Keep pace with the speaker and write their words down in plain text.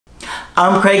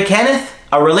I'm Craig Kenneth,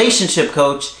 a relationship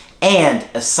coach and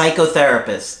a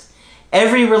psychotherapist.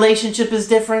 Every relationship is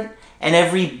different and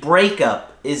every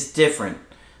breakup is different.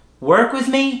 Work with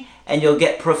me and you'll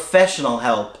get professional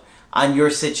help on your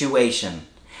situation.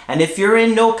 And if you're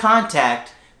in no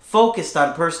contact, focused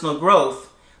on personal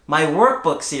growth, my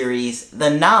workbook series, The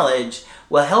Knowledge,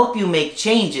 will help you make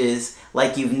changes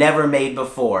like you've never made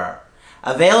before.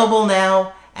 Available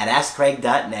now at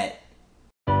AskCraig.net.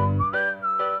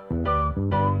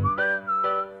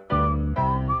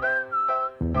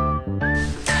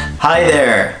 Hi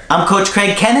there, I'm Coach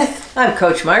Craig Kenneth. I'm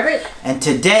Coach Margaret. And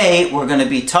today we're going to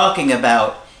be talking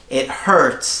about it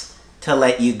hurts to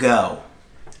let you go.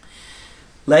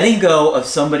 Letting go of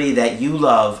somebody that you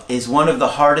love is one of the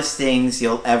hardest things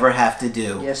you'll ever have to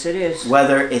do. Yes, it is.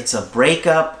 Whether it's a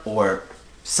breakup or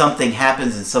something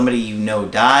happens and somebody you know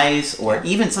dies or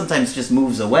even sometimes just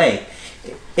moves away.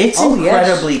 It's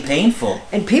incredibly painful.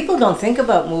 And people don't think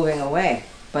about moving away,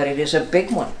 but it is a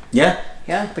big one. Yeah.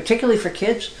 Yeah, particularly for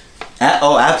kids.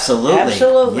 Oh, absolutely.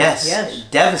 Absolutely. Yes.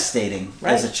 Devastating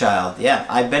as a child. Yeah,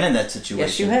 I've been in that situation.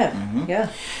 Yes, you have. Mm-hmm.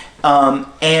 Yeah.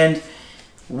 And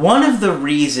one of the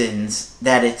reasons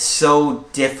that it's so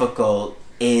difficult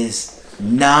is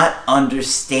not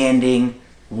understanding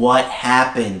what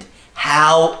happened,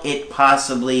 how it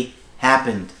possibly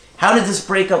happened. How did this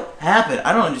breakup happen?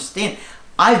 I don't understand.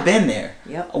 I've been there.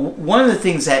 Yep. One of the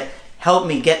things that helped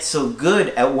me get so good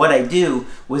at what I do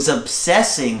was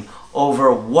obsessing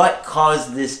over what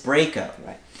caused this breakup.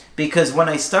 Right. Because when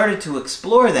I started to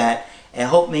explore that, it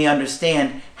helped me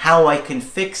understand how I can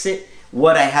fix it,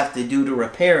 what I have to do to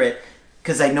repair it,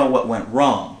 because I know what went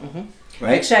wrong. Mm-hmm.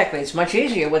 Right? Exactly. It's much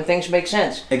easier when things make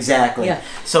sense. Exactly. Yeah.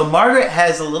 So Margaret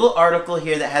has a little article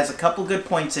here that has a couple good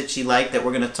points that she liked that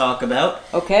we're going to talk about.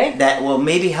 Okay. That will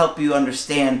maybe help you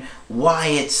understand why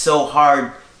it's so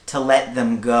hard to let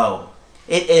them go.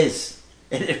 It is.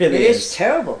 It really is. It is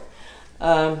terrible.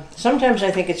 Sometimes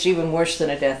I think it's even worse than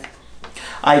a death.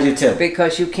 I do too.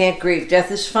 Because you can't grieve.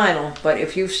 Death is final, but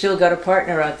if you've still got a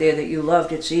partner out there that you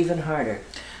loved, it's even harder.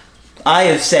 I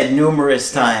have said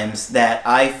numerous times that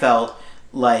I felt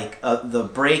like the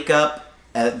breakup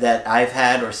that I've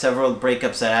had, or several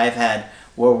breakups that I've had,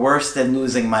 were worse than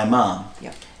losing my mom.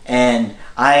 Yeah. And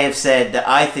I have said that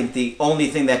I think the only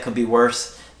thing that could be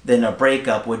worse than a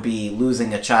breakup would be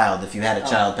losing a child if you had a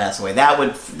child pass away.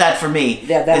 That for me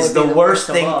is the worst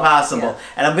thing possible. Yeah.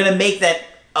 And I'm going to make that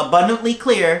abundantly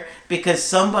clear because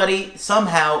somebody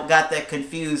somehow got that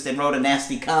confused and wrote a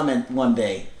nasty comment one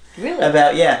day. Really?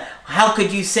 About, how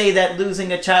could you say that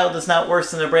losing a child is not worse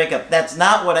than a breakup? That's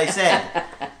not what I said.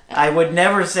 I would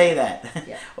never say that.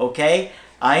 Yeah. Okay?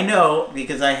 I know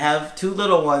because I have 2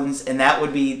 little ones and that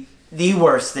would be the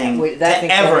worst thing to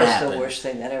ever happen. That is the worst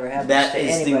thing that ever happens to anybody.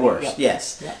 That is the worst, yep.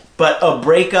 yes. Yep. But a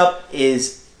breakup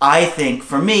is, I think,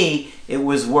 for me, it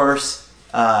was worse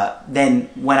than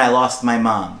when I lost my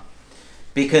mom.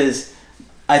 Because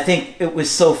I think it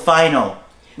was so final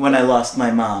when I lost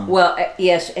my mom. Well,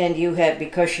 yes, and you had,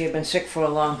 because she had been sick for a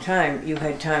long time, you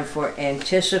had time for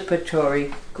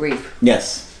anticipatory grief.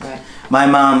 Yes. Right. My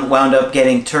mom wound up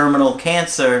getting terminal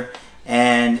cancer,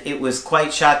 and it was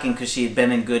quite shocking because she had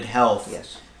been in good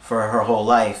health for her whole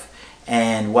life.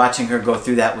 And watching her go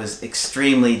through that was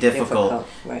extremely difficult.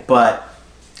 Right. But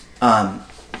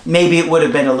maybe it would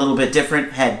have been a little bit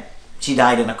different had she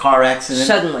died in a car accident.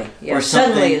 Suddenly, yeah. Or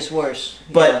something. Suddenly is worse.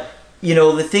 But,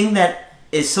 the thing that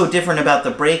is so different about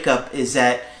the breakup is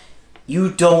that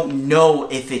you don't know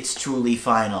if it's truly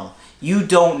final. You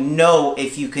don't know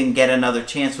if you can get another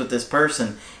chance with this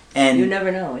person. And you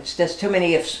never know. There's too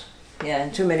many ifs. Yeah,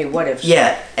 and too many what ifs.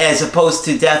 Yeah, as opposed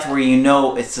to death where you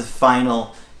know it's a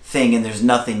final thing and there's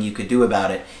nothing you could do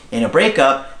about it. In a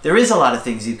breakup, there is a lot of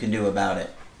things you can do about it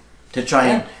to try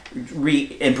and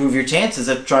improve your chances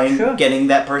of trying getting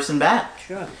that person back.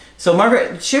 Sure. So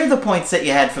Margaret, share the points that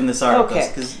you had from this article.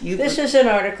 Okay. This is an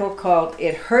article called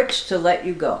It Hurts to Let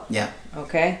You Go. Yeah.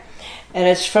 Okay? And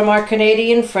it's from our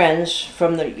Canadian friends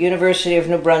from the University of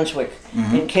New Brunswick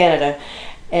in Canada.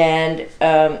 And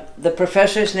the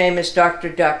professor's name is Dr.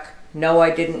 Duck. No, I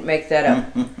didn't make that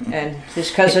up. And his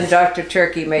cousin Dr.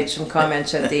 Turkey made some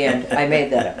comments at the end. I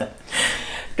made that up.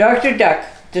 Dr. Duck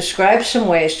describes some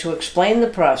ways to explain the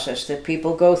process that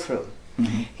people go through.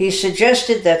 He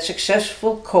suggested that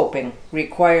successful coping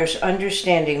requires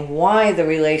understanding why the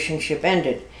relationship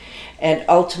ended and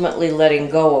ultimately letting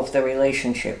go of the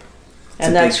relationship.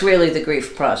 And that's really the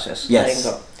grief process, letting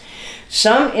go.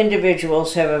 Some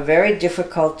individuals have a very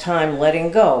difficult time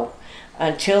letting go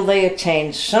until they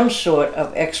attain some sort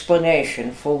of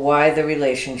explanation for why the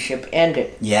relationship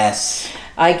ended. Yes.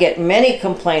 I get many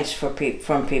complaints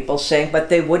from people saying, but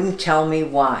they wouldn't tell me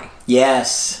why.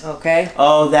 Yes. Okay?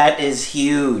 Oh, that is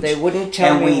huge. They wouldn't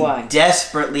tell me why. And we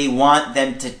desperately want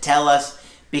them to tell us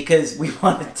because we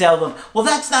want to tell them, well,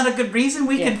 that's not a good reason.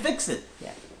 We can fix it.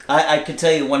 Yeah. I could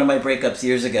tell you one of my breakups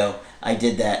years ago, I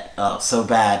did that. Oh, so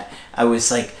bad. I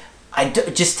was like,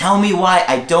 just tell me why.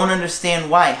 I don't understand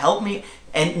why. Help me.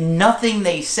 And nothing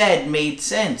they said made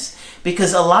sense.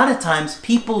 Because a lot of times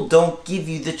people don't give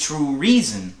you the true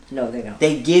reason. No, they don't.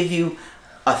 They give you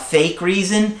a fake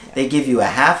reason. They give you a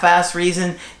half-ass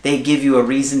reason. They give you a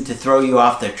reason to throw you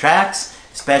off their tracks,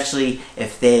 especially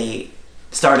if they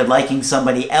started liking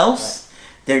somebody else. Right.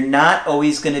 They're not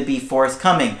always going to be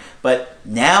forthcoming. But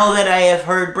now that I have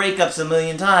heard breakups a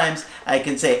million times, I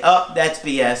can say, oh, that's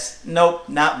BS. Nope,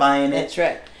 not buying it. That's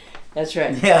right. That's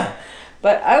right. Yeah.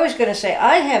 But I was going to say,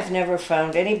 I have never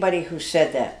found anybody who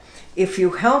said that. If you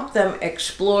help them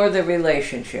explore the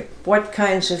relationship, what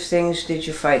kinds of things did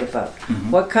you fight about?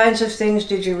 Mm-hmm. What kinds of things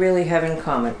did you really have in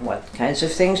common? What kinds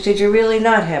of things did you really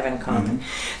not have in common?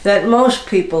 Mm-hmm. That most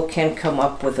people can come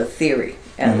up with a theory,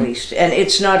 at least. And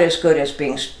it's not as good as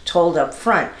being told up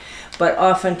front, but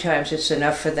oftentimes it's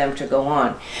enough for them to go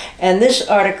on. And this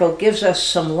article gives us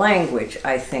some language,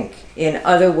 I think, in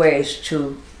other ways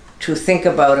to think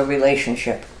about a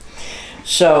relationship.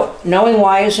 So knowing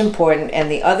why is important, and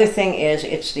the other thing is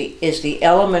the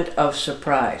element of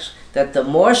surprise. That the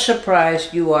more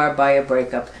surprised you are by a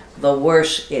breakup, the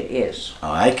worse it is.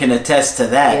 Oh, I can attest to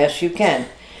that. Yes, you can.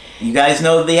 You guys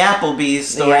know the Applebee's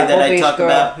story that I talk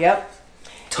about? Yep.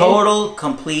 Total,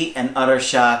 complete, and utter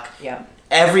shock. Yeah.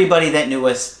 Everybody that knew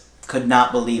us could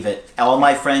not believe it. All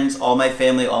my friends, all my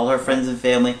family, all her friends and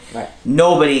family. Right.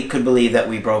 Nobody could believe that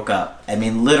we broke up. I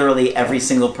mean, literally every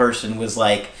single person was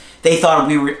like, they thought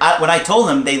we were, when I told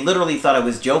them, they literally thought I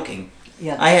was joking.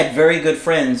 Yeah. I had very good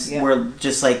friends who were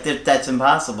just like, that's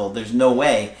impossible. There's no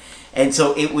way. And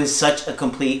so it was such a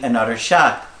complete and utter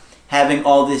shock. Having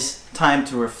all this time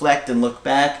to reflect and look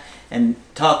back and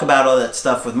talk about all that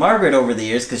stuff with Margaret over the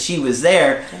years, because she was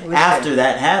there after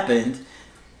that happened,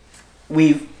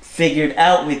 we figured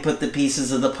out, we put the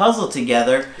pieces of the puzzle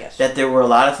together, that there were a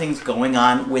lot of things going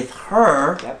on with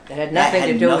her that had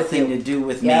nothing to do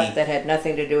with me. That had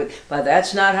nothing to do with, but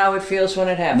that's not how it feels when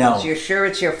it happens. No. You're sure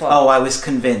it's your fault. Oh, I was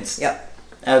convinced. Yep.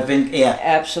 I've been,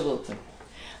 Absolutely.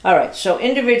 All right, so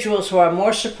individuals who are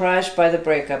more surprised by the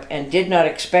breakup and did not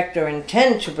expect or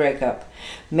intend to break up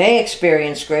may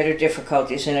experience greater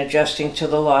difficulties in adjusting to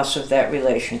the loss of that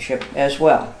relationship as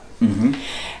well. Mm-hmm.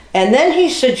 And then he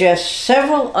suggests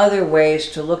several other ways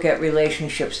to look at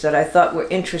relationships that I thought were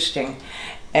interesting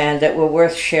and that were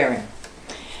worth sharing.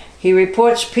 He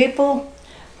reports people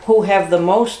who have the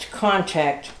most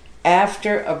contact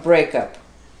after a breakup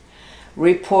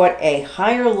report a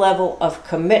higher level of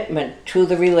commitment to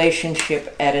the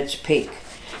relationship at its peak.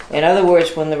 In other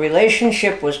words, when the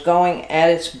relationship was going at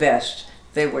its best,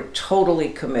 they were totally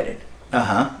committed.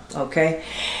 Okay?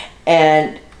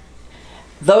 And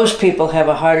those people have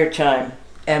a harder time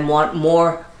and want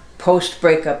more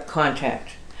post-breakup contact.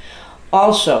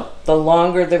 Also, the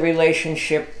longer the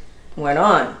relationship went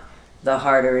on, the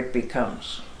harder it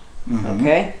becomes.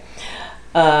 Okay?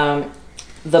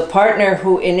 The partner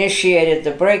who initiated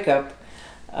the breakup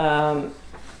has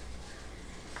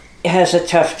a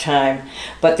tough time,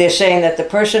 but they're saying that the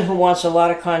person who wants a lot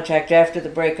of contact after the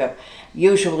breakup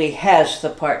usually has the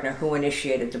partner who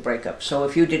initiated the breakup. So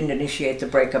if you didn't initiate the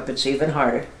breakup, it's even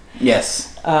harder.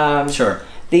 Yes, sure.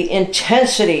 The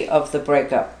intensity of the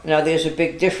breakup. Now, there's a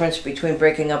big difference between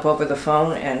breaking up over the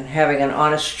phone and having an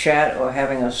honest chat, or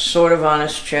having a sort of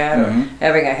honest chat, or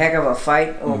having a heck of a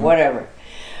fight, or whatever.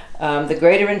 The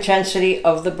greater intensity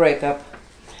of the breakup,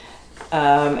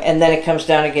 and then it comes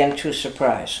down again to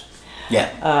surprise.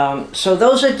 Yeah. So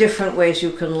those are different ways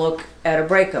you can look at a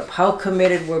breakup. How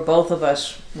committed were both of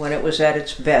us when it was at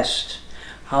its best?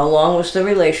 How long was the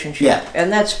relationship? Yeah.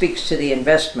 And that speaks to the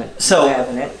investment you have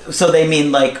in it. So they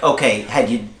mean, like, okay, had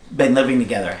you been living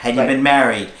together? Had you been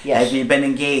married? Yes. Have you been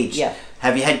engaged? Yeah.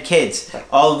 Have you had kids? Right.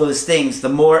 All of those things, the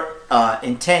more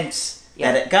intense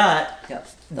that it got,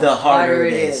 the harder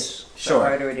it is. Sure. The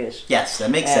harder it is. Yes, that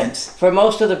makes sense. For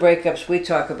most of the breakups we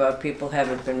talk about, people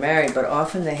haven't been married, but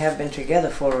often they have been together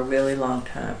for a really long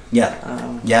time.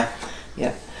 Yeah.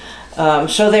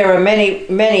 So there are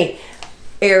many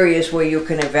areas where you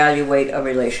can evaluate a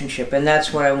relationship, and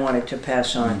that's what I wanted to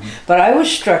pass on. But I was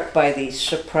struck by the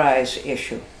surprise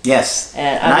issue. Yes.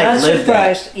 And And I'm I've not lived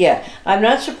that. surprised. Yeah, I'm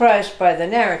not surprised by the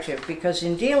narrative, because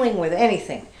in dealing with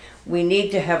anything, we need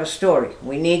to have a story.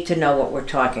 We need to know what we're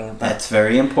talking about. That's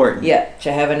very important. Yeah,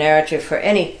 to have a narrative for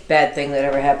any bad thing that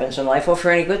ever happens in life, or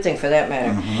for any good thing for that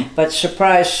matter. But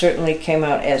surprise certainly came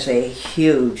out as a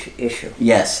huge issue.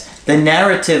 Yes. The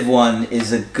narrative one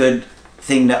is a good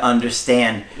thing to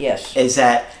understand. Yes. Is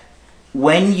that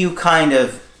when you kind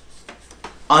of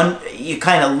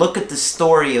look at the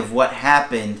story of what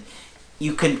happened,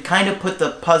 you can kind of put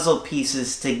the puzzle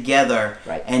pieces together,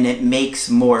 Right. and it makes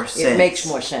more sense. It makes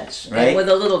more sense. Right? And with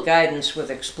a little guidance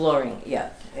with exploring, yeah.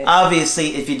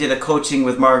 Obviously, if you did a coaching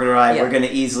with Margaret or I, Yeah. we're going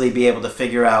to easily be able to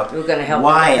figure out We're gonna help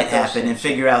why you it with those happened and things,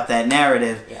 figure out that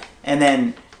narrative. Yeah. And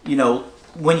then,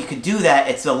 when you could do that,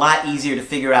 it's a lot easier to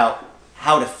figure out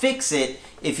how to fix it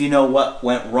if you know what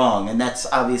went wrong. And that's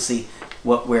obviously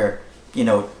what we're,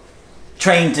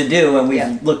 trained to do, and we've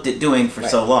Yeah. looked at doing for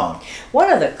so long.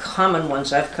 One of the common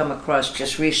ones I've come across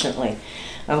just recently,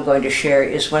 I'm going to share,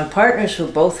 is when partners who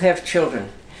both have children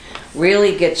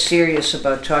really get serious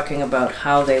about talking about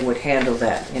how they would handle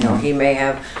that. He may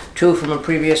have 2 from a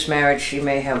previous marriage, she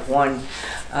may have 1.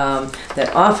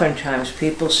 That oftentimes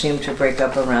people seem to break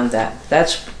up around that.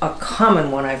 That's a common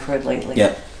one I've heard lately.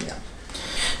 Yep. Yeah.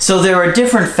 So there are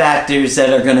different factors that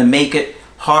are going to make it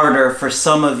harder for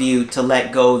some of you to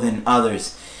let go than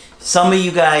others. Some of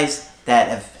you guys that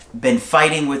have been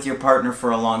fighting with your partner for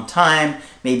a long time,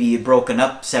 maybe you've broken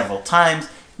up several times,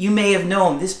 you may have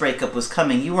known this breakup was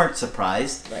coming. You weren't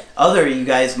surprised. Right. Other you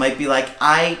guys might be like,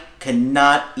 I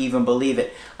cannot even believe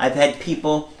it. I've had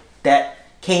people that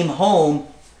came home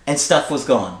and stuff was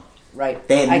gone. Right.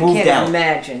 They had moved I can't out.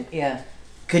 imagine, yeah.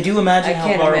 Could you imagine how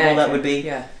horrible that would be?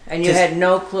 Yeah. And you Just- had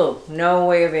no clue, no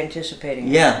way of anticipating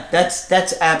it. Yeah,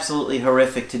 that's absolutely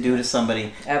horrific to do to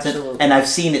somebody. Absolutely. And I've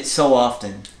seen it so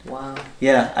often. Wow.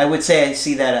 Yeah, I would say I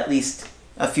see that at least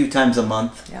a few times a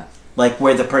month. Yeah. Like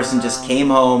where the person just came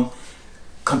home,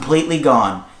 completely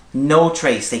gone, no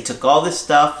trace. They took all this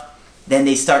stuff, then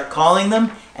they start calling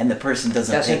them, and the person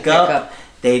doesn't pick up.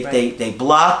 They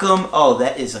block them. Oh,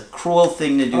 that is a cruel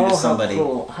thing to do to somebody. How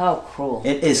cruel. How cruel.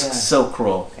 It is so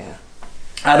cruel. Yeah.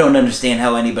 I don't understand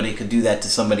how anybody could do that to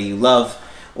somebody you love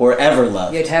or ever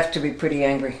loved. You'd have to be pretty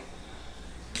angry,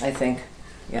 I think.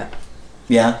 Yeah.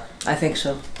 Yeah? I think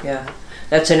so, yeah.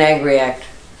 That's an angry act.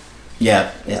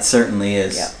 Yeah, it certainly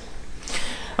is. Yeah.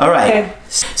 All right. Okay.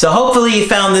 So hopefully you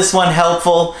found this one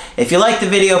helpful. If you liked the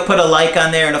video, put a like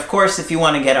on there. And of course, if you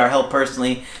want to get our help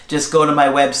personally, just go to my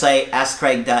website,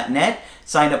 askcraig.net.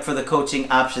 Sign up for the coaching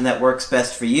option that works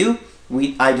best for you.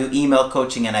 I do email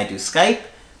coaching and I do Skype.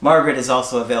 Margaret is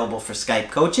also available for Skype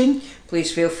coaching.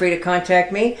 Please feel free to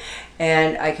contact me,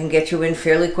 and I can get you in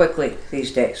fairly quickly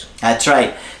these days. That's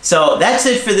right. So that's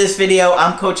it for this video.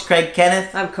 I'm Coach Craig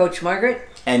Kenneth. I'm Coach Margaret.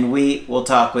 And we will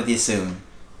talk with you soon.